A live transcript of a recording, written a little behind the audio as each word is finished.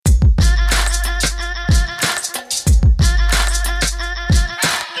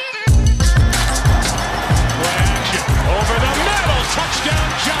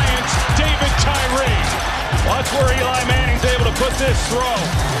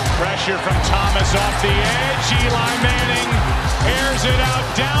Pressure from Thomas off the edge. Eli Manning airs it out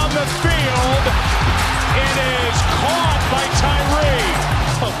down the field. It is caught by Tyree.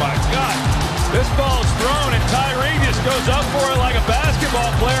 Oh, my God. This ball's thrown, and Tyree just goes up for it like a basketball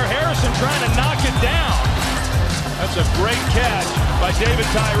player. Harrison trying to knock it down. That's a great catch by David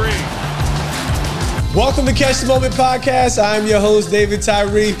Tyree. Welcome to Catch the Moment Podcast. I'm your host, David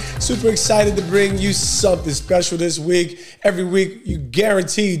Tyree. Super excited to bring you something special this week. Every week, you're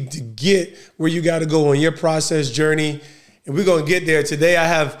guaranteed to get where you got to go on your process journey. And we're going to get there. Today, I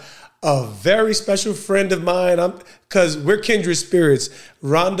have a very special friend of mine, because we're kindred spirits,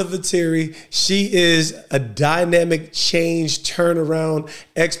 Rhonda Vetere. She is a dynamic change turnaround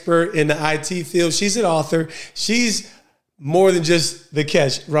expert in the IT field. She's an author. She's more than just the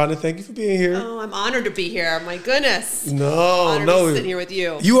catch. Rhonda, thank you for being here. Oh, I'm honored to be here. My goodness. No. To sit here with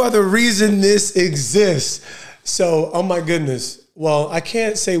you. You are the reason this exists. So, oh my goodness. Well, I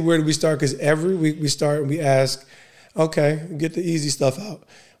can't say where do we start, because every week we start and we ask, okay, get the easy stuff out.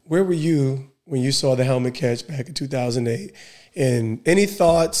 Where were you when you saw the helmet catch back in 2008? And any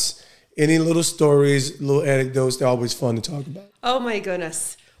thoughts, any little stories, little anecdotes, they're always fun to talk about. Oh my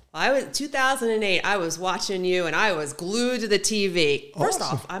goodness. Well, 2008, I was watching you and I was glued to the TV. First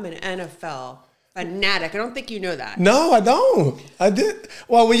off, I'm an NFL fanatic. I don't think you know that. No, I don't. I did.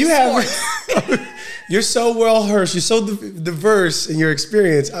 Well, when you have, you're so well-versed, you're so diverse in your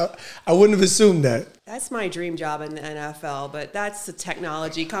experience, I wouldn't have assumed that. That's my dream job in the NFL, but that's a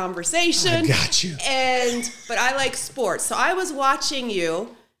technology conversation. I got you. But I like sports. So I was watching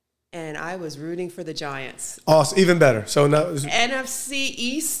you, and I was rooting for the Giants. Awesome. Even better. So now NFC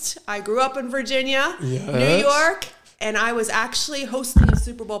East. I grew up in Virginia, yes. New York, and I was actually hosting a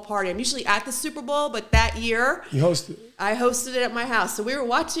Super Bowl party. I'm usually at the Super Bowl, but that year I hosted it at my house. So we were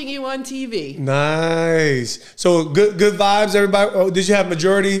watching you on TV. Nice. So good vibes, everybody. Oh, did you have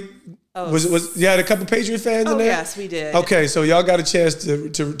majority? Oh, was you had a couple Patriot fans in there? Yes, we did. Okay, so y'all got a chance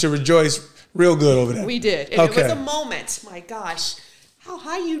to rejoice real good over there. We did. And It was a moment. My gosh, how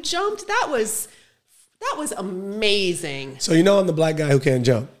high you jumped. That was amazing. So I'm the black guy who can't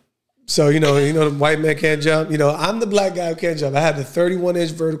jump. So the white man can't jump. I'm the black guy who can't jump. I had the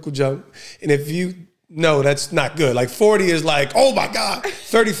 31-inch vertical jump. And if you know, that's not good. Like 40 is like, oh my God.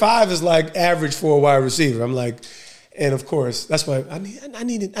 35 is like average for a wide receiver. I'm like, and of course, that's why I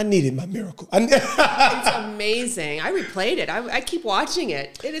needed my miracle. It's amazing. I replayed it. I keep watching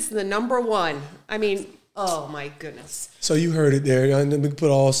it. It is the number one. I mean, oh my goodness. So you heard it there, and then we can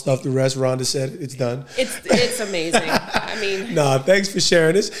put all stuff to rest. Rhonda said it's done. It's amazing. I mean, thanks for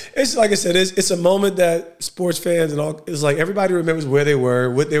sharing this. It's like I said, it's a moment that sports fans and all. It's like everybody remembers where they were,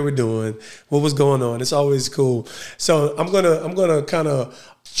 what they were doing, what was going on. It's always cool. So I'm gonna kind of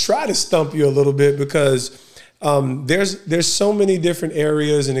try to stump you a little bit, because there's so many different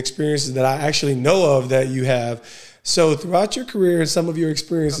areas and experiences that I actually know of that you have. So throughout your career and some of your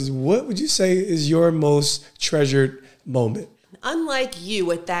experiences, what would you say is your most treasured moment? Unlike you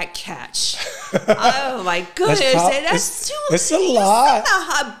with that catch. Oh my goodness. That's a lot.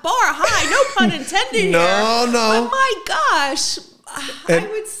 Set the bar high. No pun intended here. No. But my gosh, I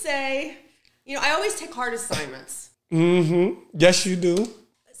would say, I always take hard assignments. Mm-hmm. Yes, you do.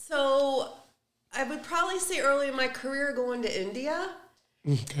 So I would probably say early in my career going to India.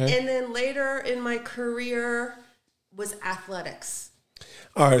 Okay. And then later in my career was athletics.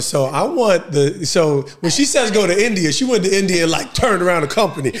 All right, so when she says go to India, she went to India and like turned around a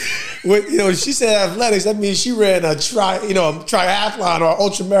company. When she said athletics, that means she ran a triathlon or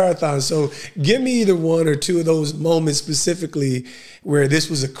ultra marathon. So give me either one or two of those moments specifically where this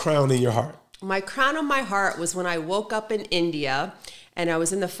was a crown in your heart. My crown on my heart was when I woke up in India and I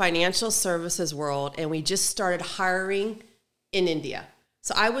was in the financial services world, and we just started hiring in India.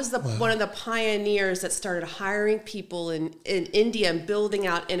 So I was one of the pioneers that started hiring people in India and building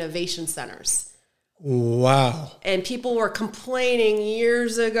out innovation centers. Wow. And people were complaining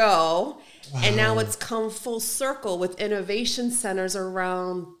years ago, and now it's come full circle with innovation centers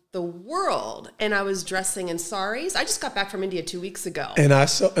around the world. And I was dressing in saris. I just got back from India 2 weeks ago. And I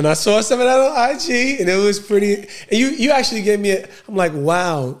saw some of that on IG, and it was pretty. And you actually gave me I'm like,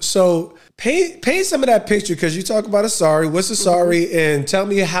 wow. So paint some of that picture, because you talk about a sari. What's a sari? And tell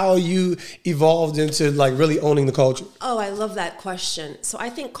me how you evolved into like really owning the culture. Oh, I love that question. So I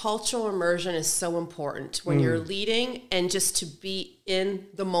think cultural immersion is so important when you're leading, and just to be in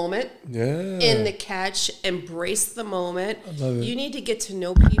the moment, in the catch, embrace the moment. I love it. You need to get to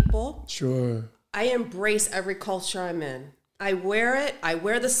know people. Sure. I embrace every culture I'm in. I wear it. I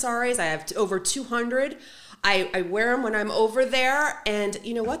wear the saris. I have over 200. I wear them when I'm over there, and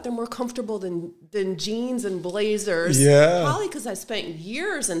you know what? They're more comfortable than jeans and blazers. Yeah. Probably because I spent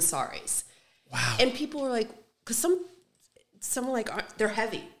years in saris. Wow. And people were like, because some are like, they're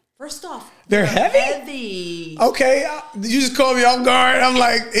heavy. First off, they're heavy? Heavy. Okay, you just caught me off guard. I'm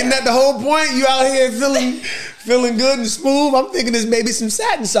like, isn't that the whole point? You out here feeling good and smooth? I'm thinking there's maybe some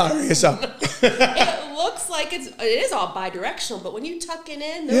satin sari or something. It looks like it is all bi-directional, but when you tuck it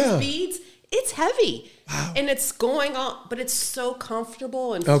in, those beads, it's heavy. Wow. And it's going on, but it's so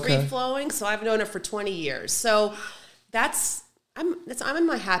comfortable and free-flowing. So I've known it for 20 years. So I'm in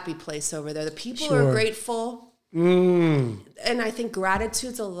my happy place over there. The people are grateful. And I think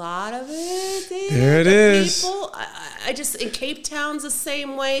gratitude's a lot of it. There it is. People, I just, in Cape Town's the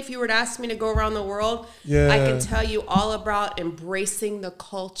same way. If you were to ask me to go around the world, Yeah. I can tell you all about embracing the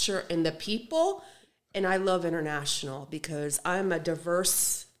culture and the people. And I love international because I'm a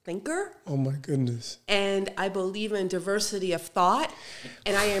diverse thinker. Oh my goodness. And I believe in diversity of thought.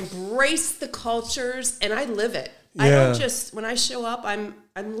 And I embrace the cultures and I live it. Yeah. I don't just, when I show up, I'm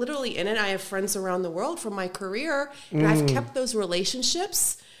literally in it. I have friends around the world from my career, and I've kept those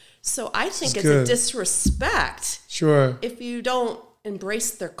relationships. So I think it's a disrespect if you don't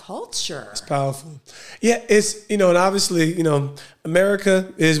embrace their culture. It's powerful. Yeah, it's, and obviously,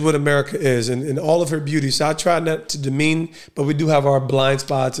 America is what America is and all of her beauty. So I try not to demean, but we do have our blind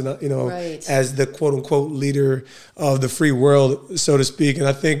spots and, as the quote unquote leader of the free world, so to speak. And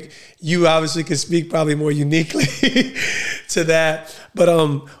I think you obviously can speak probably more uniquely to that. But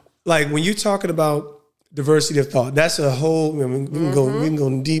like when you're talking about diversity of thought, that's a whole, we can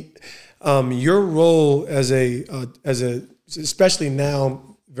go deep. Your role as a especially now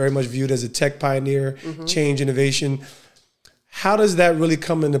very much viewed as a tech pioneer, change, innovation. How does that really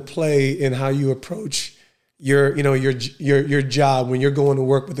come into play in how you approach your job when you're going to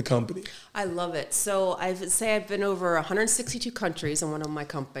work with the company? I love it. So I would say I've been over 162 countries in one of my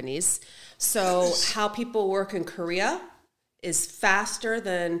companies. So how people work in Korea is faster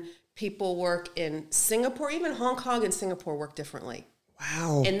than people work in Singapore. Even Hong Kong and Singapore work differently.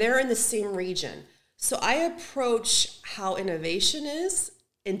 Wow. And they're in the same region. So I approach how innovation is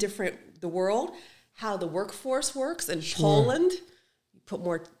in the world, how the workforce works. In Poland, you put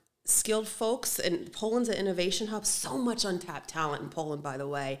more skilled folks, and Poland's an innovation hub. So much untapped talent in Poland, by the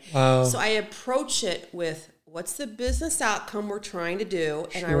way. Wow. So I approach it with what's the business outcome we're trying to do,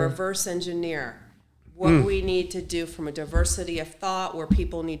 and I reverse engineer what we need to do from a diversity of thought, where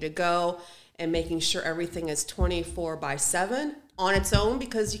people need to go, and making sure everything is 24/7 on its own,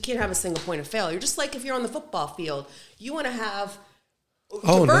 because you can't have a single point of failure. Just like if you're on the football field, you want to have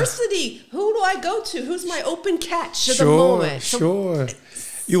diversity. Who do I go to? Who's my open catch at the moment?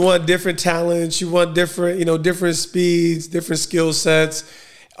 You want different talents. You want different, different speeds, different skill sets.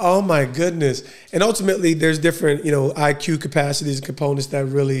 Oh my goodness. And ultimately there's different, IQ capacities and components that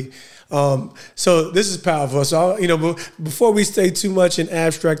really, so this is powerful. So, before we stay too much in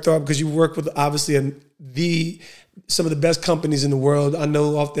abstract thought, because you work with obviously some of the best companies in the world. I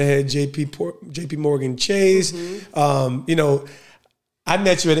know off the head, JP Morgan Chase, I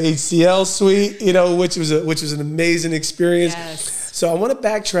met you at HCL Suite, which was an amazing experience. Yes. So I want to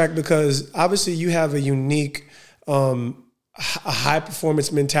backtrack because obviously you have a unique, a high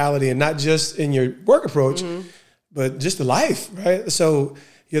performance mentality, and not just in your work approach, but just the life, right? So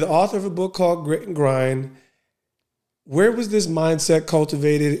you're the author of a book called Grit and Grind. Where was this mindset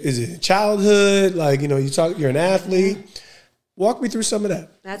cultivated? Is it in childhood? Like, you're an athlete. Walk me through some of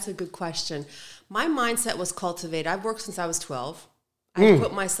that. That's a good question. My mindset was cultivated. I've worked since I was 12. I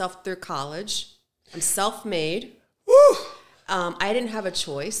put myself through college. I'm self-made. Woo. I didn't have a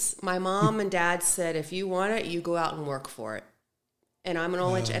choice. My mom and dad said, if you want it, you go out and work for it. And I'm an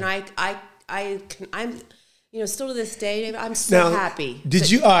only, and I'm still to this day, I'm so happy. Did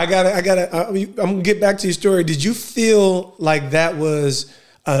you? I'm gonna get back to your story. Did you feel like that was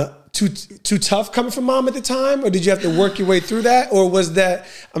too tough coming from mom at the time, or did you have to work your way through that, or was that?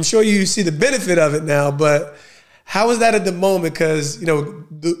 I'm sure you see the benefit of it now, but how was that at the moment? Because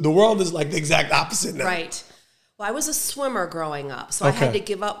the world is like the exact opposite now. Right. Well, I was a swimmer growing up, so I had to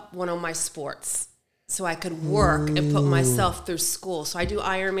give up one of my sports so I could work and put myself through school. So I do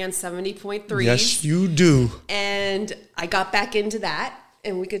Ironman 70.3. Yes, you do. And I got back into that.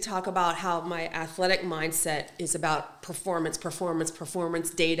 And we could talk about how my athletic mindset is about performance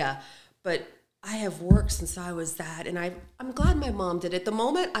data. But I have worked since I was that. And I'm glad my mom did it. The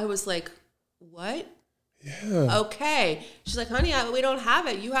moment I was like, what? Yeah. Okay. She's like, honey, we don't have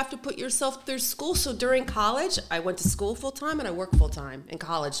it. You have to put yourself through school. So during college, I went to school full time and I worked full time in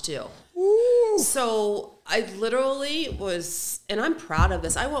college too. Ooh. So I literally was, and I'm proud of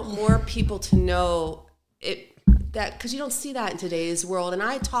this. I want more people to know because you don't see that in today's world, and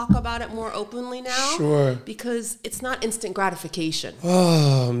I talk about it more openly now. Sure. Because it's not instant gratification.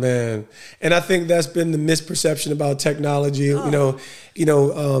 Oh man, and I think that's been the misperception about technology. Oh.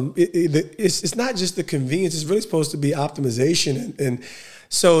 It's not just the convenience; it's really supposed to be optimization, and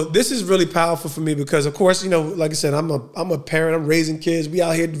so this is really powerful for me because, of course, like I said, I'm a parent. I'm raising kids. We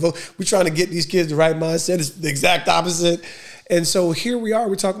out here, we're trying to get these kids the right mindset. It's the exact opposite, and so here we are.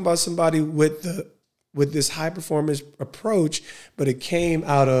 We're talking about somebody with this high performance approach, but it came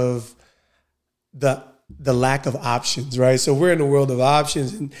out of the lack of options, right? So we're in the world of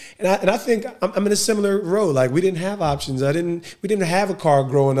options, and I think I'm in a similar road. Like we didn't have options. We didn't have a car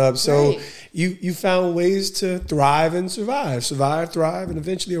growing up. So Right. you found ways to thrive and survive, thrive, and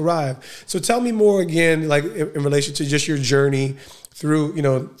eventually arrive. So tell me more again, like in relation to just your journey through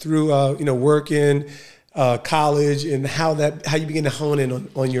working, college, and how you begin to hone in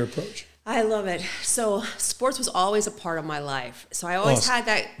on your approach. I love it. So sports was always a part of my life. So I always Awesome. had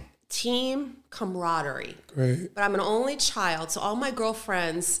that team camaraderie. Great. But I'm an only child, so all my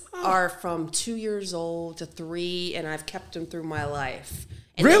girlfriends are from 2 years old to 3, and I've kept them through my life.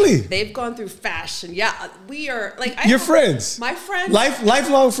 And Really? They've gone through fashion. Yeah, we are like Your friends, My friends,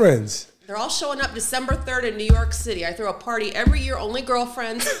 lifelong friends. they're all showing up December 3rd in New York City. I throw a party every year, only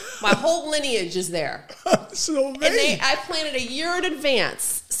girlfriends. My whole lineage is there. So amazing. And I plan it a year in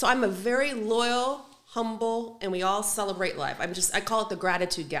advance. So I'm a very loyal, humble, and we all celebrate life. I call it the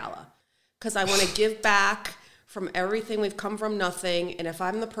gratitude gala because I want to give back from everything. We've come from nothing. And if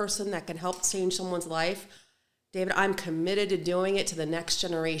I'm the person that can help change someone's life, David, I'm committed to doing it to the next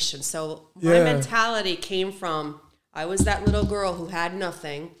generation. So my mentality came from, I was that little girl who had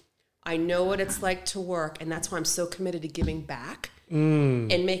nothing. I know what it's like to work, and that's why I'm so committed to giving back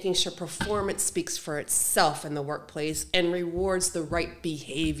and making sure performance speaks for itself in the workplace and rewards the right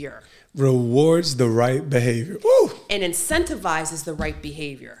behavior. Rewards the right behavior. Woo! And incentivizes the right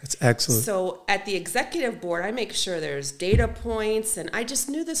behavior. That's excellent. So at the executive board, I make sure there's data points, and I just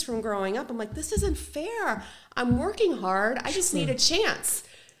knew this from growing up. I'm like, this isn't fair. I'm working hard. I just need a chance.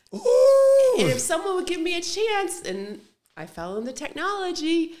 Ooh. And if someone would give me a chance, and I fell into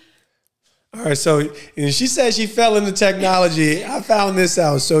technology. All right, so and she said she fell into technology. I found this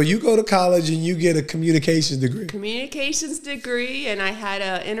out. So you go to college and you get a communications degree. And I had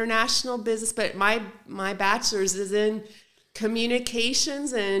an international business, but my bachelor's is in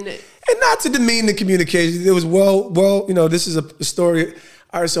communications and not to demean the communications. It was this is a story.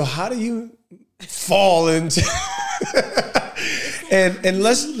 All right, so how do you fall into and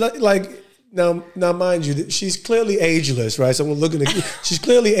let's like now mind you, she's clearly ageless, right? So we're looking at she's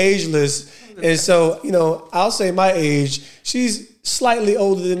clearly ageless. And so, I'll say my age, she's slightly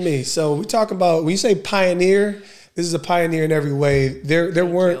older than me. So we talk about, when you say pioneer, this is a pioneer in every way. There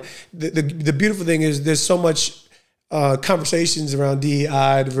weren't, the beautiful thing is there's so much conversations around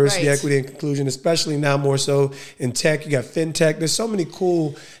DEI, diversity, Right. equity, and inclusion, especially now more so in tech. You got fintech. There's so many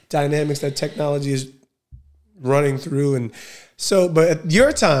cool dynamics that technology is running through. And so, but at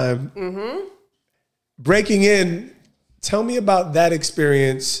your time, breaking in, tell me about that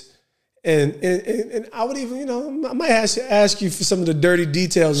experience. And I would even, I might ask you for some of the dirty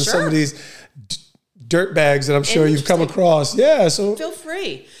details and some of these dirt bags that I'm sure you've come across. Yeah, so feel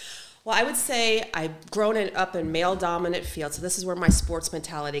free. Well, I would say I've grown up in male-dominant fields, so this is where my sports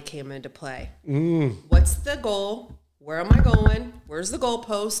mentality came into play. What's the goal? Where am I going? Where's the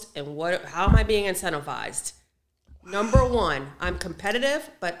goalpost? And how am I being incentivized? Number one, I'm competitive,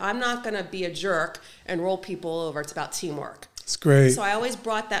 but I'm not going to be a jerk and roll people over. It's about teamwork. It's great. So I always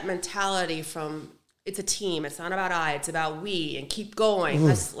brought that mentality from, it's a team. It's not about I, it's about we, and keep going.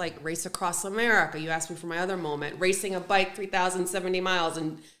 Let's like race across America. You asked me for my other moment, racing a bike 3,070 miles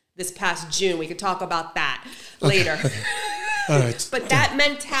in this past June. We could talk about that later. All right. But that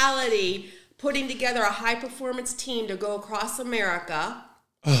mentality, putting together a high performance team to go across America,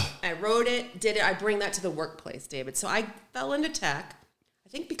 I wrote it, did it. I bring that to the workplace, David. So I fell into tech, I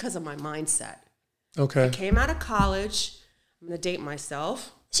think because of my mindset. Okay. I came out of college. I'm going to date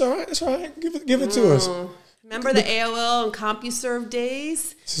myself. It's all right. It's all right. Give it to us. Remember the AOL and CompuServe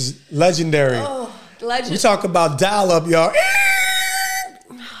days? This is legendary. Oh, legend. We talk about dial-up, y'all.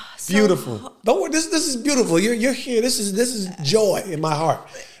 Beautiful. Don't worry. This is beautiful. You're here. This is joy in my heart.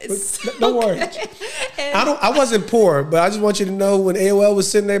 Don't worry. I wasn't poor, but I just want you to know when AOL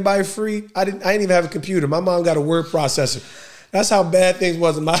was sitting there by free, I didn't even have a computer. My mom got a word processor. That's how bad things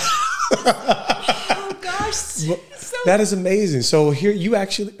was in my. Oh gosh. That is amazing. So here you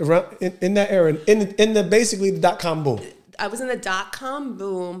actually around in that era, in the basically the .com boom. I was in the .com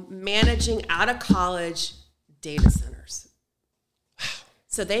boom, managing out of college data centers.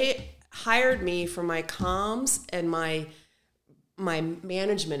 So hired me for my comms and my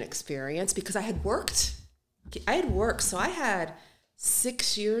management experience because I had worked. So I had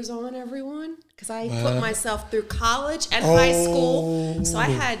 6 years on everyone because I put myself through college and high school. So I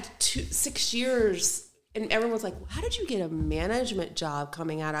had 6 years, and everyone's like, how did you get a management job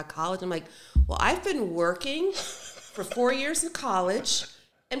coming out of college? I'm like, well, I've been working for 4 years in college,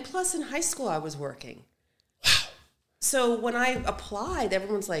 and plus in high school I was working. So when I applied,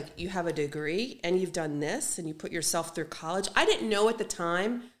 everyone's like, you have a degree and you've done this and you put yourself through college. I didn't know at the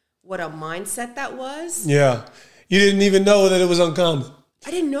time what a mindset that was. Yeah. You didn't even know that it was uncommon. I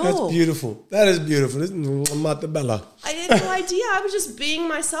didn't know. That's beautiful. That is beautiful. This is Matabella. I had no idea. I was just being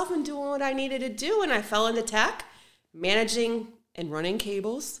myself and doing what I needed to do. And I fell into tech, managing and running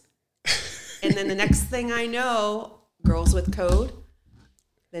cables. And then the next thing I know, girls with code.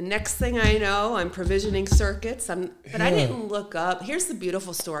 The next thing I know, I'm provisioning circuits. I didn't look up. Here's the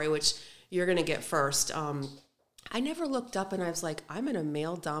beautiful story, which you're going to get first. I never looked up and I was like, I'm in a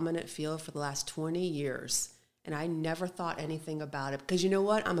male-dominant field for the last 20 years. And I never thought anything about it. Because you know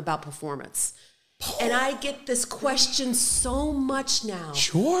what? I'm about performance. And I get this question so much now.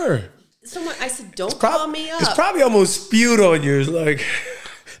 Sure. I said, don't call me up. It's probably almost spewed on you. It's like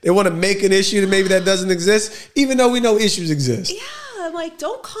they want to make an issue that maybe that doesn't exist, even though we know issues exist. Yeah. I'm like,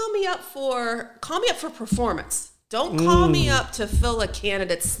 don't call me up for performance. Don't call me up to fill a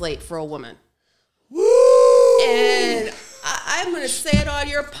candidate slate for a woman. Woo! And I'm going to say it on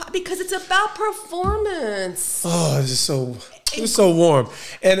your because it's about performance. Oh, it's so warm.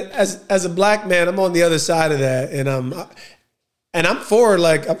 And as a black man, I'm on the other side of that, and I'm for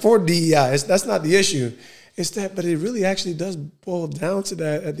DEI. That's not the issue. It's that, but it really actually does boil down to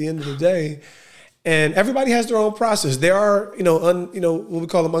that at the end of the day. And everybody has their own process. There are, what we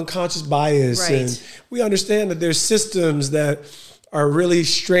call them unconscious bias. Right. And we understand that there's systems that are really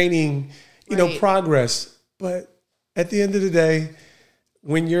straining, progress. But at the end of the day,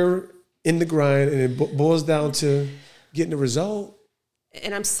 when you're in the grind and it boils down to getting a result.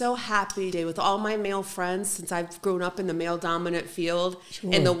 And I'm so happy, Dave, with all my male friends, since I've grown up in the male-dominant field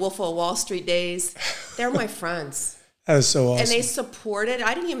in the Wolf of Wall Street days, they're my friends. That is so awesome. And they supported.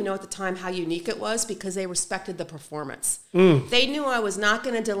 I didn't even know at the time how unique it was because they respected the performance. They knew I was not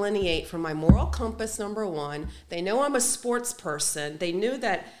going to delineate from my moral compass, number one. They know I'm a sports person. They knew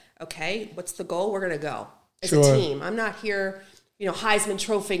that, okay, what's the goal? We're going to go as a team. I'm not here, Heisman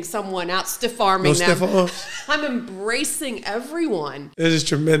trophying someone out, stiff-arming them. I'm embracing everyone. This is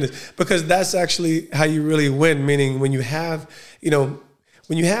tremendous because that's actually how you really win, meaning when you have,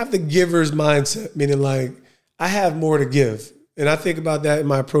 when you have the giver's mindset, meaning like, I have more to give. And I think about that in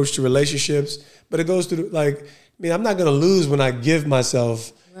my approach to relationships, but it goes through I'm not going to lose when I give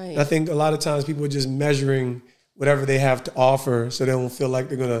myself. Right. And I think a lot of times people are just measuring whatever they have to offer so they don't feel like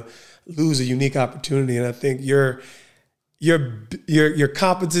they're going to lose a unique opportunity. And I think your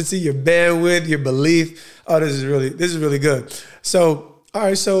competency, your bandwidth, your belief, this is really good. So, all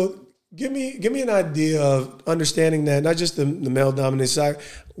right, so give me an idea of understanding that, not just the male dominant side.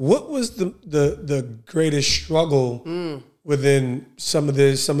 What was the greatest struggle within some of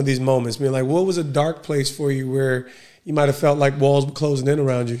these moments? I mean, like, what was a dark place for you where you might have felt like walls were closing in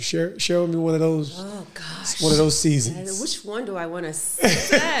around you? Share with me one of those. Oh gosh, one of those seasons. Which one do I want to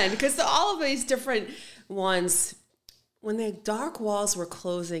send? Because all of these different ones, when the dark walls were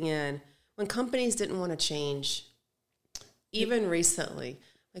closing in, when companies didn't want to change, even recently.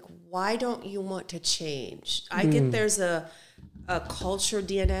 Like, why don't you want to change? I get there's a culture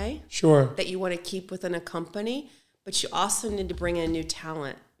DNA that you want to keep within a company, but you also need to bring in new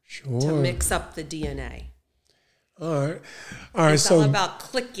talent to mix up the DNA. All right. It's all about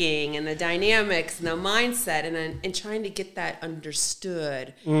clicking and the dynamics and the mindset and trying to get that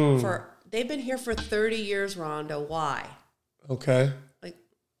understood. They've been here for 30 years, Rhonda. Why? Okay. Like,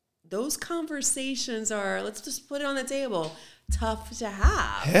 those conversations are, let's just put it on the table, tough to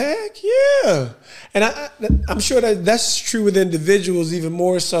have. Heck yeah. And I'm sure that's true with individuals even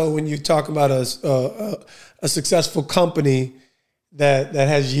more so when you talk about a successful company that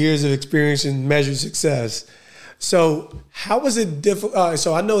has years of experience and measured success. So how was it difficult?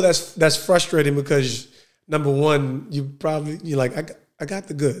 So I know that's frustrating because, number one, you're like, I got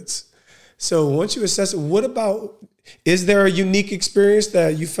the goods. So once you assess it, is there a unique experience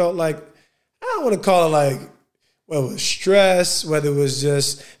that you felt like, I don't want to call it like, whether it was stress, whether it was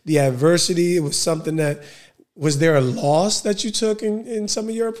just the adversity, it was something was there a loss that you took in some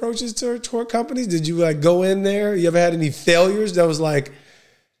of your approaches toward companies? Did you go in there? You ever had any failures that was like,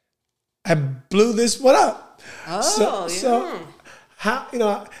 I blew this one up? So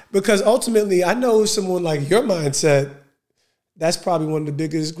how, because ultimately I know someone like your mindset, that's probably one of the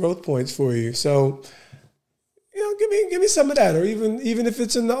biggest growth points for you. So, give me some of that, or even if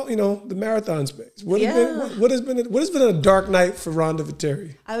it's in the marathon space. What has been a dark night for Rhonda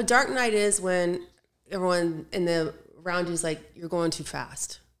Vetere? A dark night is when everyone in the around you is like, you're going too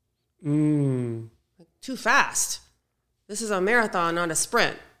fast. Too fast. This is a marathon, not a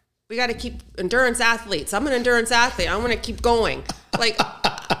sprint. We got to keep endurance athletes. I'm an endurance athlete. I want to keep going. Like,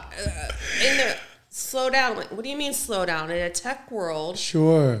 slow down. Like, what do you mean slow down? In a tech world,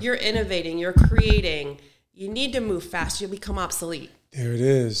 sure, you're innovating, you're creating. You need to move fast. You'll become obsolete. There it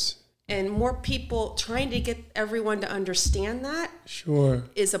is. And more people trying to get everyone to understand that, sure,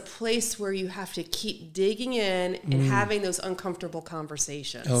 is a place where you have to keep digging in and having those uncomfortable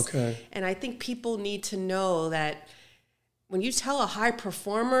conversations. Okay. And I think people need to know that when you tell a high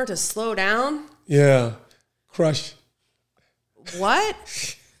performer to slow down, crush. What?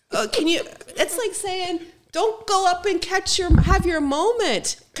 It's like saying, don't go up and have your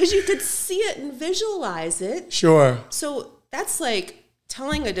moment, because you could see it and visualize it. Sure. So that's like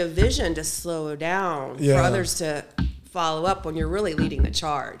telling a division to slow down for others to follow up when you're really leading the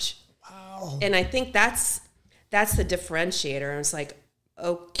charge. Wow. And I think that's the differentiator. And it's like,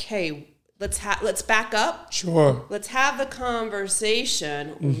 okay, let's back up. Sure. Let's have the conversation.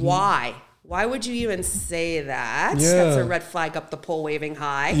 Why? Why would you even say that? Yeah. That's a red flag up the pole waving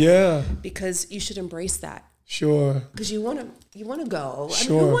high. Yeah. Because you should embrace that. Sure. Because you want to go.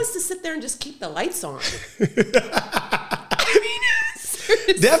 Sure. I mean, who wants to sit there and just keep the lights on?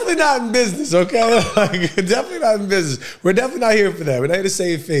 Definitely not in business, okay? Definitely not in business. We're definitely not here for that. We're not here to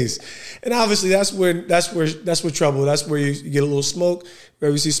save face. And obviously, that's where trouble. That's where you get a little smoke.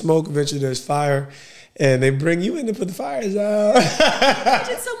 Where we see smoke, eventually there's fire, and they bring you in to put the fires out.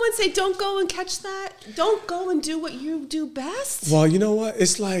 Did someone say, "Don't go and catch that"? Don't go and do what you do best. Well, you know what?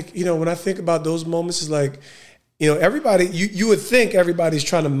 It's like, when I think about those moments, it's like, everybody. You would think everybody's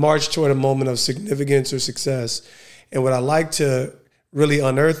trying to march toward a moment of significance or success, and what I like to really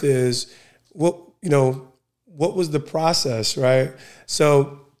unearth is what was the process, right?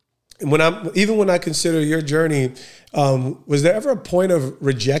 So when I consider your journey, was there ever a point of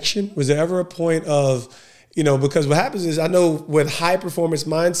rejection? Was there ever a point of, because what happens is, I know with high performance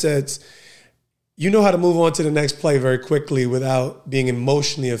mindsets, you know how to move on to the next play very quickly without being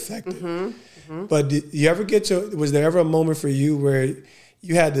emotionally affected. But did you ever was there ever a moment for you where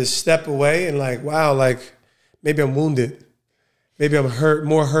you had to step away and like, wow, like maybe I'm wounded. Maybe I'm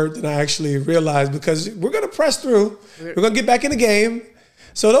more hurt than I actually realized, because we're going to press through. We're going to get back in the game.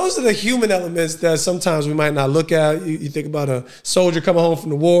 So those are the human elements that sometimes we might not look at. You think about a soldier coming home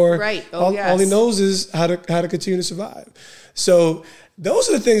from the war. Right. All he knows is how to continue to survive. So those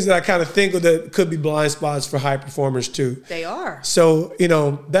are the things that I kind of think of that could be blind spots for high performers too. They are. So,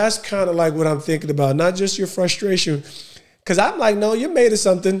 that's kind of like what I'm thinking about, not just your frustration. Because I'm like, no, you're made of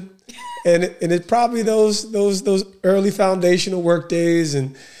something. And it's probably those early foundational work days,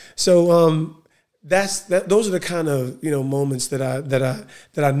 and so those are the kind of moments that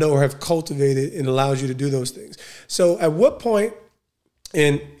I know or have cultivated and allows you to do those things. So at what point,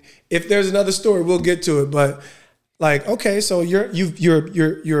 and if there's another story, we'll get to it. But like, okay, so you're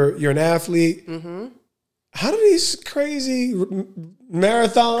an athlete. How do these crazy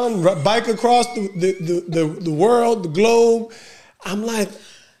marathon bike across the world, the globe? I'm like,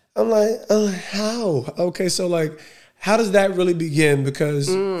 how? Okay, so like, how does that really begin? Because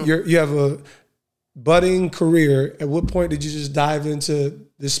you have a budding career. At what point did you just dive into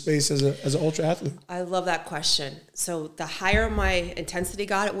this space as an ultra athlete? I love that question. So the higher my intensity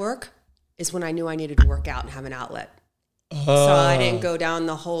got at work is when I knew I needed to work out and have an outlet. So I didn't go down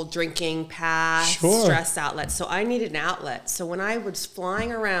the whole drinking path, stress outlet. So I needed an outlet. So when I was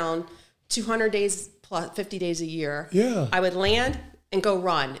flying around 200 days plus 50 days a year, I would land and go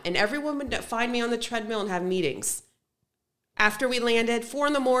run. And everyone would find me on the treadmill and have meetings. After we landed, 4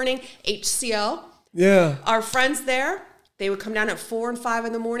 a.m, HCL. Yeah. Our friends there, they would come down at 4 and 5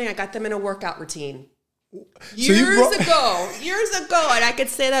 in the morning. I got them in a workout routine. Years ago. And I could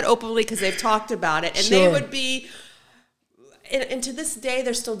say that openly because they've talked about it. And they would be, and to this day,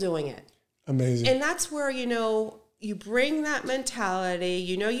 they're still doing it. Amazing. And that's where, you bring that mentality.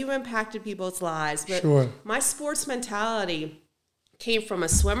 You impacted people's lives. But my sports mentality came from a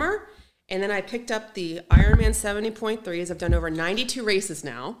swimmer, and then I picked up the Ironman 70.3s. I've done over 92 races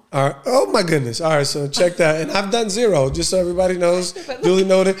now. All right. Oh my goodness. All right, so check that. And I've done 0, just so everybody knows, duly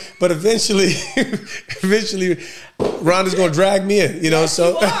noted. But eventually, Rhonda's gonna drag me in. Yes,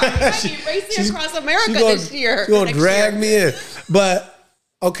 so you are. She's racing across America this year. She's gonna drag me in. But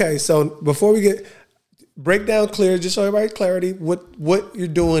okay, so before we break down clear, just so everybody clarity, what you're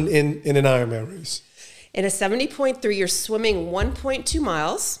doing in an Ironman race. In a 70.3, you're swimming 1.2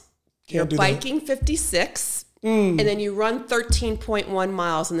 miles. You're biking 56. And then you run 13.1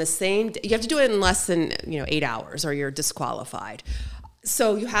 miles in the same day. You have to do it in less than 8 hours or you're disqualified.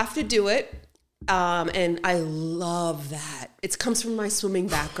 So you have to do it. And I love that. It comes from my swimming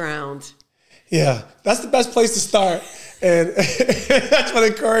background. Yeah, that's the best place to start. And that's what I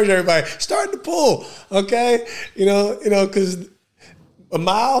encourage everybody. Start in the pool, okay? Because a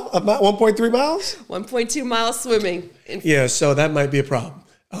mile, 1.3 miles? 1.2 miles swimming. Yeah, so that might be a problem.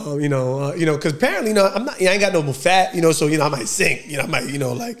 Because apparently, I ain't got no more fat, so, I might sink, I might,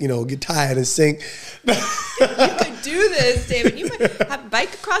 get tired and sink. You could do this, David. You might have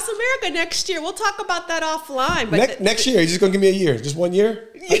bike across America next year. We'll talk about that offline. But next year, you're just going to give me a year? Just 1 year?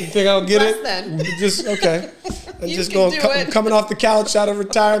 You think I'll get it? Then. Just, okay. I'm coming off the couch out of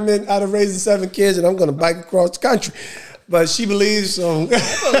retirement, out of raising 7 kids, and I'm going to bike across the country. But she believes, so.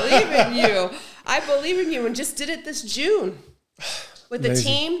 I believe in you. I believe in you and just did it this June. With the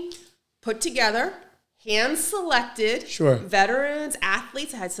team put together, hand-selected, veterans,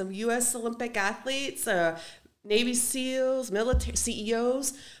 athletes. I had some U.S. Olympic athletes, Navy SEALs, military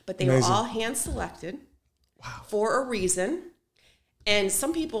CEOs, but they were all hand-selected for a reason. And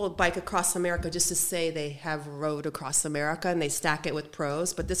some people bike across America just to say they have rode across America and they stack it with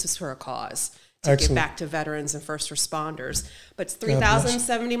pros, but this is for a cause. To give back to veterans and first responders. But it's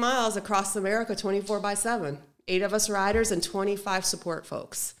 3,070 miles across America, 24/7. 8 of us riders and 25 support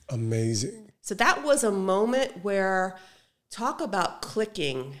folks. Amazing. So that was a moment where talk about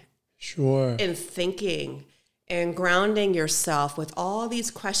clicking. And thinking and grounding yourself with all these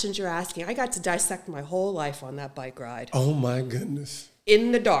questions you're asking. I got to dissect my whole life on that bike ride. Oh my goodness.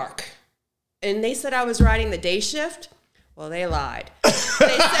 In the dark. And they said I was riding the day shift. Well, they lied.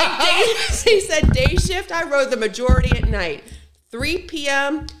 They said day shift. I rode the majority at night. 3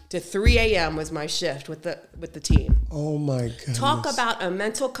 p.m. to 3 a.m. was my shift with the team. Oh my goodness. Talk about a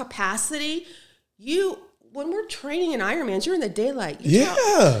mental capacity. When we're training in Ironmans, you're in the daylight. You're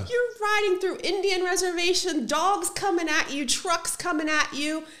riding through Indian reservation, dogs coming at you, trucks coming at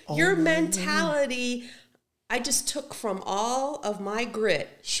you. Your mentality, I just took from all of my grit.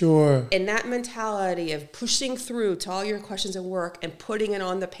 And that mentality of pushing through to all your questions and work and putting it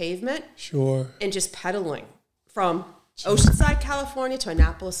on the pavement. And just pedaling from Oceanside, California to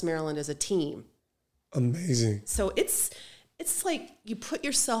Annapolis, Maryland as a team. Amazing. So it's like you put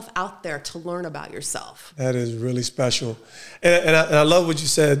yourself out there to learn about yourself. That is really special. And I love what you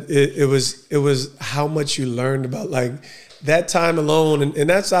said. It was how much you learned about like that time alone. And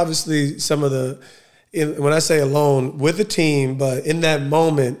that's obviously some of when I say alone, with a team, but in that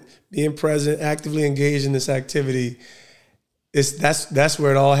moment, being present, actively engaged in this activity, that's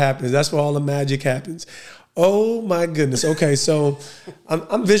where it all happens. That's where all the magic happens. Oh my goodness. Okay, so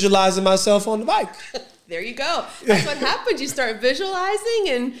I'm visualizing myself on the bike. There you go. That's what happens. You start visualizing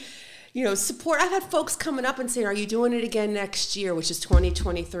and, support. I've had folks coming up and saying, are you doing it again next year, which is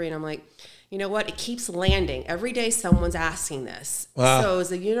 2023? And I'm like, you know what? It keeps landing. Every day someone's asking this. Wow. So is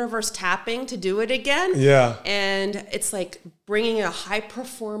the universe tapping to do it again? Yeah. And it's like bringing a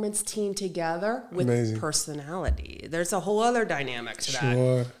high-performance team together with personality. There's a whole other dynamic to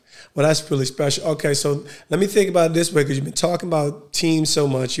that. Well, that's really special. Okay, so let me think about it this way, because you've been talking about teams so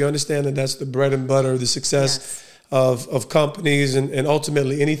much. You understand that that's the bread and butter of the success of companies and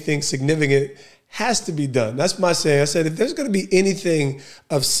ultimately anything significant has to be done. That's my saying. I said, if there's going to be anything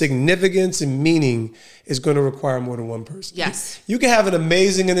of significance and meaning, it's going to require more than one person. Yes. You can have an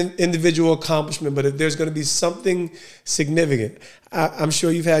amazing individual accomplishment, but if there's going to be something significant, I'm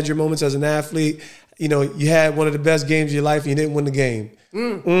sure you've had your moments as an athlete. You had one of the best games of your life and you didn't win the game.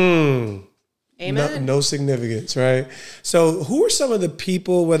 Amen. No significance, right? So who are some of the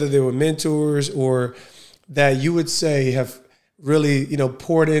people, whether they were mentors or that you would say have really,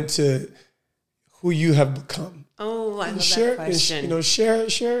 poured into who you have become? Oh, I love that question.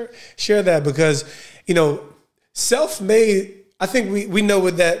 Share that, because, self-made, I think we know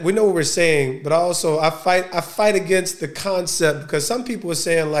what we're saying, but also I fight against the concept, because some people are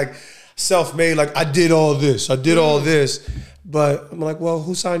saying like self-made, like I did all this, but I'm like, well,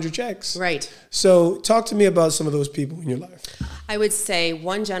 who signed your checks? Right. So talk to me about some of those people in your life. I would say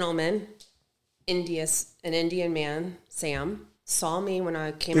one gentleman, an Indian man, Sam, saw me when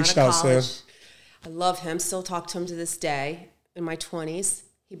I came out of college. Sam. I love him, still talk to him to this day. In my 20s,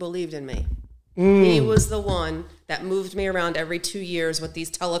 he believed in me. He was the one that moved me around every 2 years with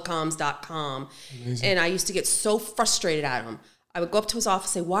these telecoms.com. Amazing. And I used to get so frustrated at him. I would go up to his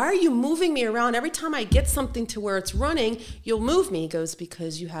office and say, why are you moving me around? Every time I get something to where it's running, you'll move me. He goes,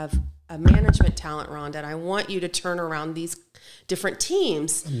 because you have a management talent, Rhonda, and I want you to turn around these different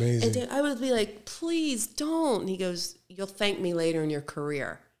teams. Amazing. And I would be like, please don't. And he goes, you'll thank me later in your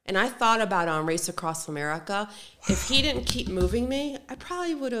career. And I thought about it on Race Across America. If he didn't keep moving me, I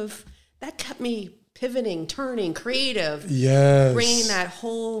probably would have, that kept me pivoting, turning, creative, bringing that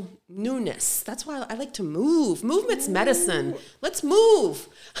whole newness. That's why I like to move. Movement's medicine. Let's move.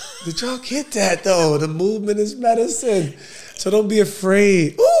 Did y'all get that, though? The movement is medicine. So don't be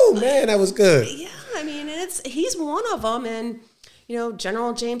afraid. Ooh, man, that was good. Yeah, I mean, he's one of them. And,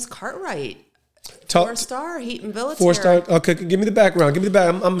 General James Cartwright, 4-star, Heat and Military. 4-star. Okay, give me the background.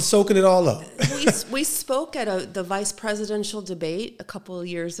 I'm soaking it all up. we spoke at the vice presidential debate a couple of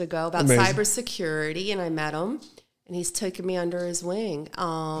years ago about cybersecurity, and I met him, and he's taken me under his wing.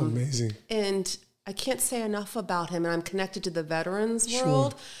 Amazing. And I can't say enough about him, and I'm connected to the veterans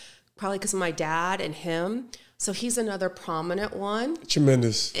world, probably because of my dad and him. So he's another prominent one.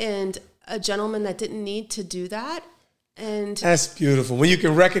 Tremendous. And a gentleman that didn't need to do that. And that's beautiful. When you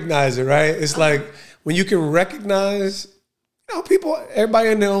can recognize it, right? It's like when you can recognize, everybody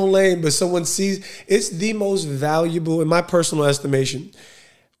in their own lane, but someone sees, it's the most valuable, in my personal estimation,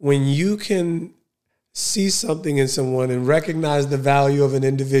 when you can see something in someone and recognize the value of an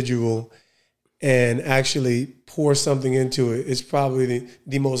individual and actually pour something into it. It's probably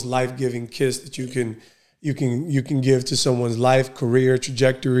the most life-giving kiss that you can give to someone's life, career,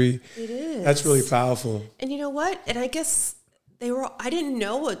 trajectory. It is. That's really powerful. And you know what? And I guess I didn't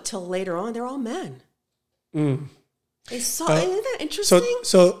know it till later on. They're all men. Isn't that interesting?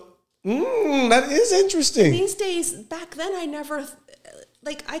 So that is interesting. These days, back then, I never,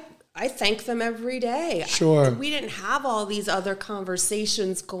 I thank them every day. Sure. We didn't have all these other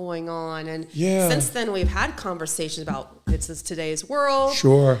conversations going on. And since then, we've had conversations about this is today's world.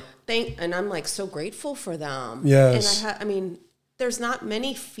 Sure. And I'm so grateful for them. Yes. And there's not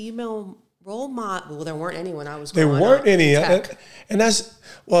many female role models. Well, there weren't any when I was growing up. There weren't any. And that's,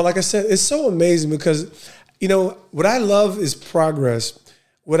 like I said, it's so amazing because, what I love is progress.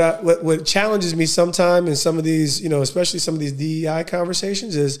 What challenges me sometimes in some of these, especially some of these DEI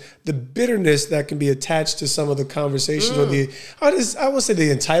conversations is the bitterness that can be attached to some of the conversations or I won't say the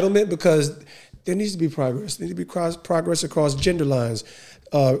entitlement, because there needs to be progress. There needs to be progress across gender lines,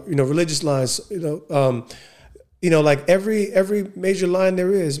 religious lines, like every major line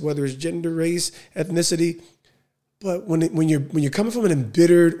there is, whether it's gender, race, ethnicity. But when you're coming from an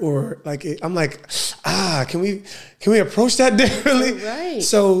embittered or I'm can we approach that differently? Right.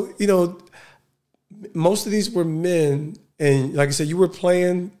 So most of these were men, and like I said, you were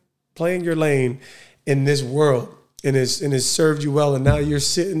playing your lane in this world, and it's served you well, and now you're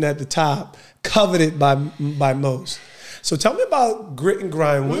sitting at the top, coveted by most. So tell me about Grit and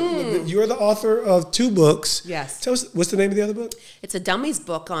Grind. You're the author of 2 books. Yes. Tell us, what's the name of the other book? It's a dummies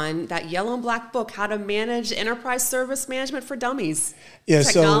book on that yellow and black book, How to Manage Enterprise Service Management for Dummies. Yeah,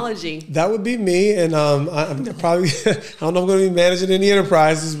 technology. So that would be me, and I'm probably, I don't know if I'm going to be managing any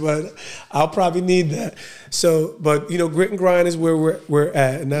enterprises, but I'll probably need that. So, but Grit and Grind is where we're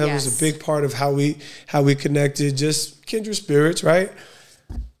at, and that was a big part of how we connected, just kindred spirits, right?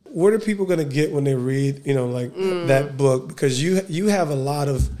 What are people going to get when they read, that book? Because you have a lot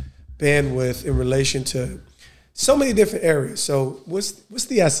of bandwidth in relation to so many different areas. So what's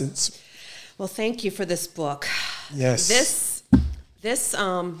the essence? Well, thank you for this book. Yes. This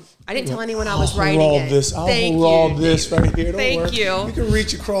I didn't tell anyone I was writing it. I'll roll this right here. Don't worry. Thank you. You can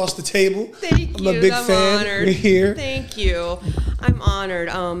reach across the table. Thank you. I'm a big fan. Honored. We're here. Thank you. I'm honored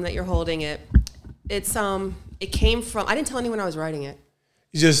that you're holding it. It came from, I didn't tell anyone I was writing it.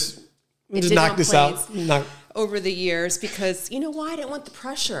 You just knock this out. Over the years, because why? I didn't want the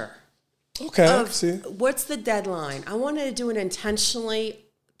pressure. Okay. See. What's the deadline? I wanted to do it intentionally,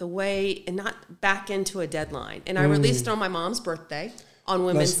 the way, and not back into a deadline. And I released it on my mom's birthday, on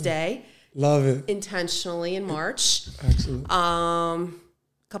Women's Day. Love it. Intentionally in March. Excellent. A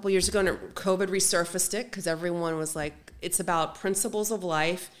couple years ago, COVID resurfaced it because everyone was like, it's about principles of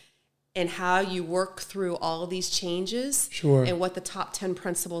life and how you work through all of these changes. Sure. And what the top 10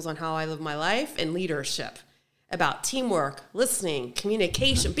 principles on how I live my life and leadership. About teamwork, listening,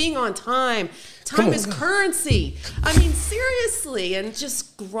 communication, being on time. Time is currency. I mean, seriously, and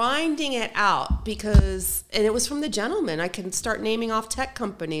just grinding it out and it was from the gentleman. I can start naming off tech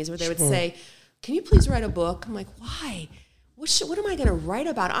companies where they would say, can you please write a book? I'm like, why? What am I going to write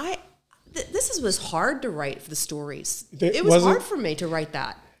about? This was hard to write for the stories. It was hard for me to write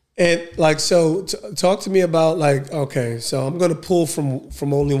that. And talk to me about so I'm going to pull from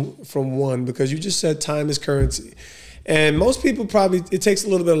one, because you just said time is currency. And most people probably, it takes a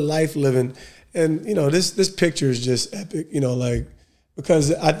little bit of life living. And, you know, this picture is just epic, you know, like,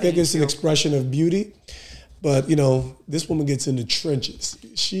 because I think it's an expression of beauty. But, you know, this woman gets in the trenches.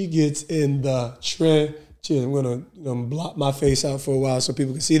 She gets in the trenches. I'm going to block my face out for a while so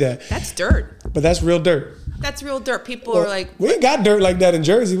people can see that. That's dirt. But that's real dirt. That's real dirt. People are like, we ain't got dirt like that in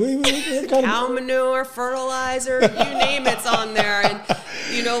Jersey. Cow manure, fertilizer, you name it's on there. And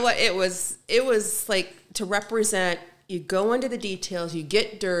you know what? It was like to represent, you go into the details, you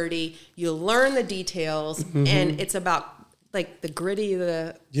get dirty, you learn the details, and it's about like the gritty of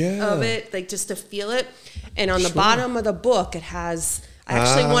it, like just to feel it. And on the bottom of the book, it has, I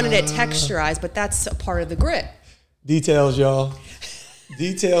actually wanted it texturized, but that's a part of the grit. Details, y'all.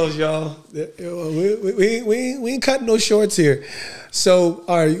 Details, y'all. We ain't cutting no shorts here. So,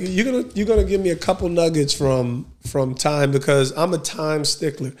 all right, you're gonna give me a couple nuggets from time, because I'm a time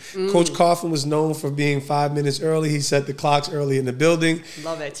stickler. Coach Coughlin was known for being 5 minutes early. He set the clocks early in the building.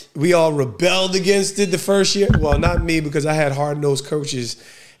 Love it. We all rebelled against it the first year. Well, not me, because I had hard-nosed coaches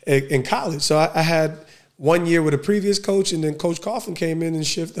in college. So I had 1 year with a previous coach, and then Coach Coughlin came in and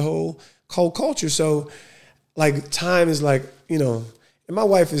shifted the whole culture. So, like, time is like, you know, and my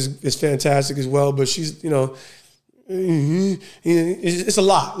wife is fantastic as well, but she's, you know, it's a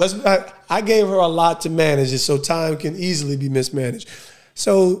lot. I gave her a lot to manage, so time can easily be mismanaged.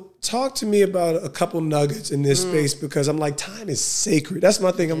 So talk to me about a couple nuggets in this space, because I'm like, time is sacred. That's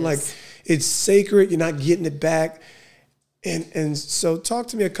my thing. I'm like, it's sacred. You're not getting it back. And so talk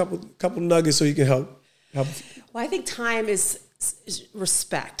to me a couple nuggets so you can help. Well, I think time is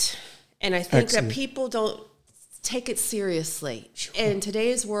respect. And I think that people don't take it seriously. Sure. In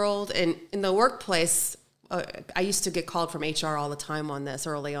today's world and in the workplace, I used to get called from HR all the time on this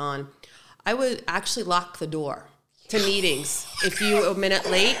early on. I would actually lock the door to meetings if you were a minute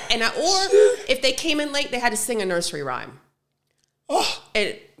late, or if they came in late, they had to sing a nursery rhyme. Oh.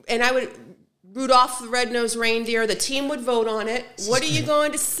 And I would Rudolph the Red-Nosed Reindeer. The team would vote on it. What are you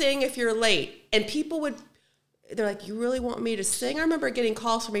going to sing if you're late? And people they're like, you really want me to sing? I remember getting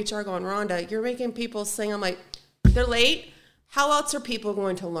calls from HR going, Rhonda, you're making people sing. I'm like, they're late. How else are people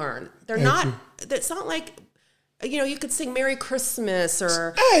going to learn? It's not like, you know, you could sing Merry Christmas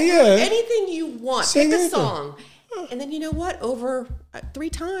or anything you want. Pick a song. And then you know what? Over 3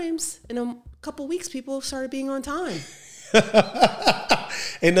 times in a couple weeks, people started being on time.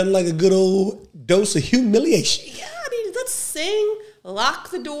 Ain't nothing like a good old dose of humiliation. Yeah, I mean, let's sing,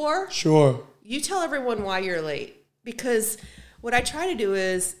 lock the door. Sure. You tell everyone why you're late. Because what I try to do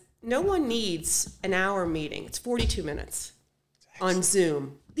is, no one needs an hour meeting. It's 42 minutes on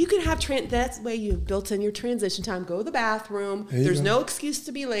Zoom. You can have, that's the way you've built in your transition time. Go to the bathroom. There's no excuse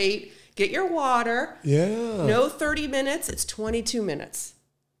to be late. Get your water. Yeah. No 30 minutes. It's 22 minutes.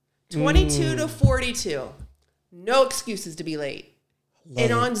 22 to 42. No excuses to be late.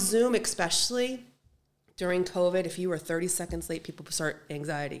 And on Zoom, especially during COVID, if you were 30 seconds late, people start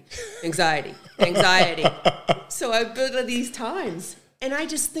anxiety. So I've built these times. And I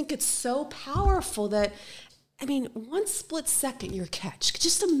just think it's so powerful that, I mean, 1 split second, your catch.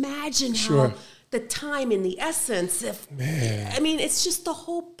 Just imagine how the time and the essence. I mean, it's just the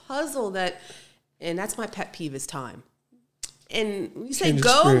whole puzzle and that's my pet peeve is time. And you say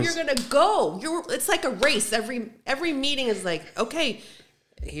go, you're gonna go. It's like a race. Every meeting is like, okay,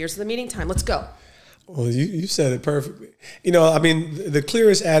 here's the meeting time. Let's go. Well, you said it perfectly. You know, I mean, the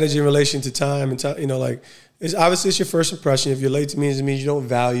clearest adage in relation to time and time, you know, like, it's obviously it's your first impression. If you're late to meetings, it means you don't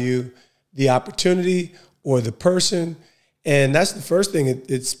value the opportunity or the person. And that's the first thing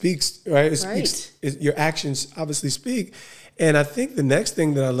it speaks, right? Your actions obviously speak. And I think the next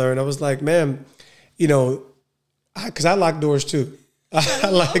thing that I learned, I was like, man, you know, because I lock doors too. I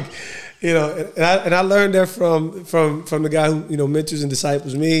like, you know, and I learned that from the guy who, you know, mentors and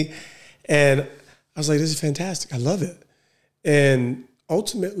disciples me. And I was like, this is fantastic. I love it. And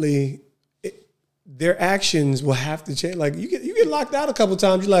ultimately, their actions will have to change. Like, you get locked out a couple of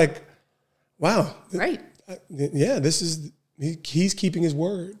times. You're like, wow. Right. Yeah, he's keeping his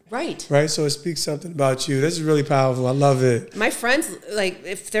word. Right. Right. So it speaks something about you. This is really powerful. I love it. My friends, like,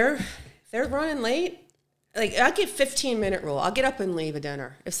 if they're running late, like, I get 15-minute rule. I'll get up and leave a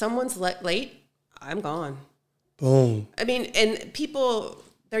dinner. If someone's late, I'm gone. Boom. I mean, and people,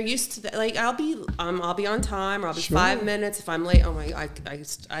 they're used to that. Like, I'll be on time, or I'll be 5 minutes. If I'm late, oh my,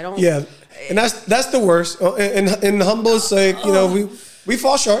 I don't. Yeah, and that's the worst. In humble sake, you know, we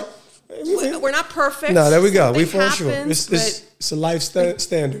fall short. We're not perfect. No, there we go. Something We fall short. happens, It's a life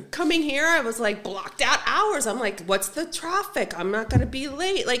standard. Coming here, I was like blocked out hours. I'm like, what's the traffic? I'm not going to be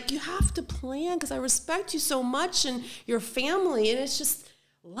late. Like, you have to plan, because I respect you so much and your family. And it's just,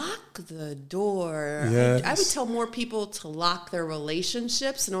 lock the door. Yes. I would tell more people to lock their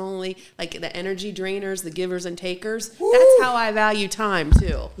relationships and only like the energy drainers, the givers and takers. Woo. That's how I value time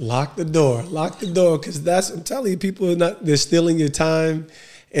too. Lock the door, because I'm telling you, people they're stealing your time,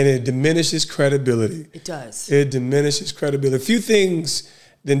 and it diminishes credibility. It does. It diminishes credibility. A few things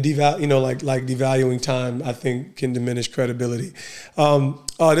than devaluing time, I think, can diminish credibility.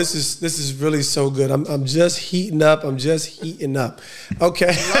 This is really so good. I'm just heating up. Okay. Love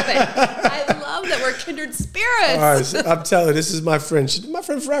it. I love that we're kindred spirits. All right, so I'm telling you, this is my friend. She's my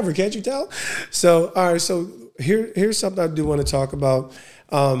friend forever. Can't you tell? So, all right. So here's something I do want to talk about.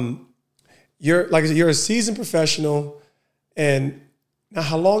 You're a seasoned professional, and now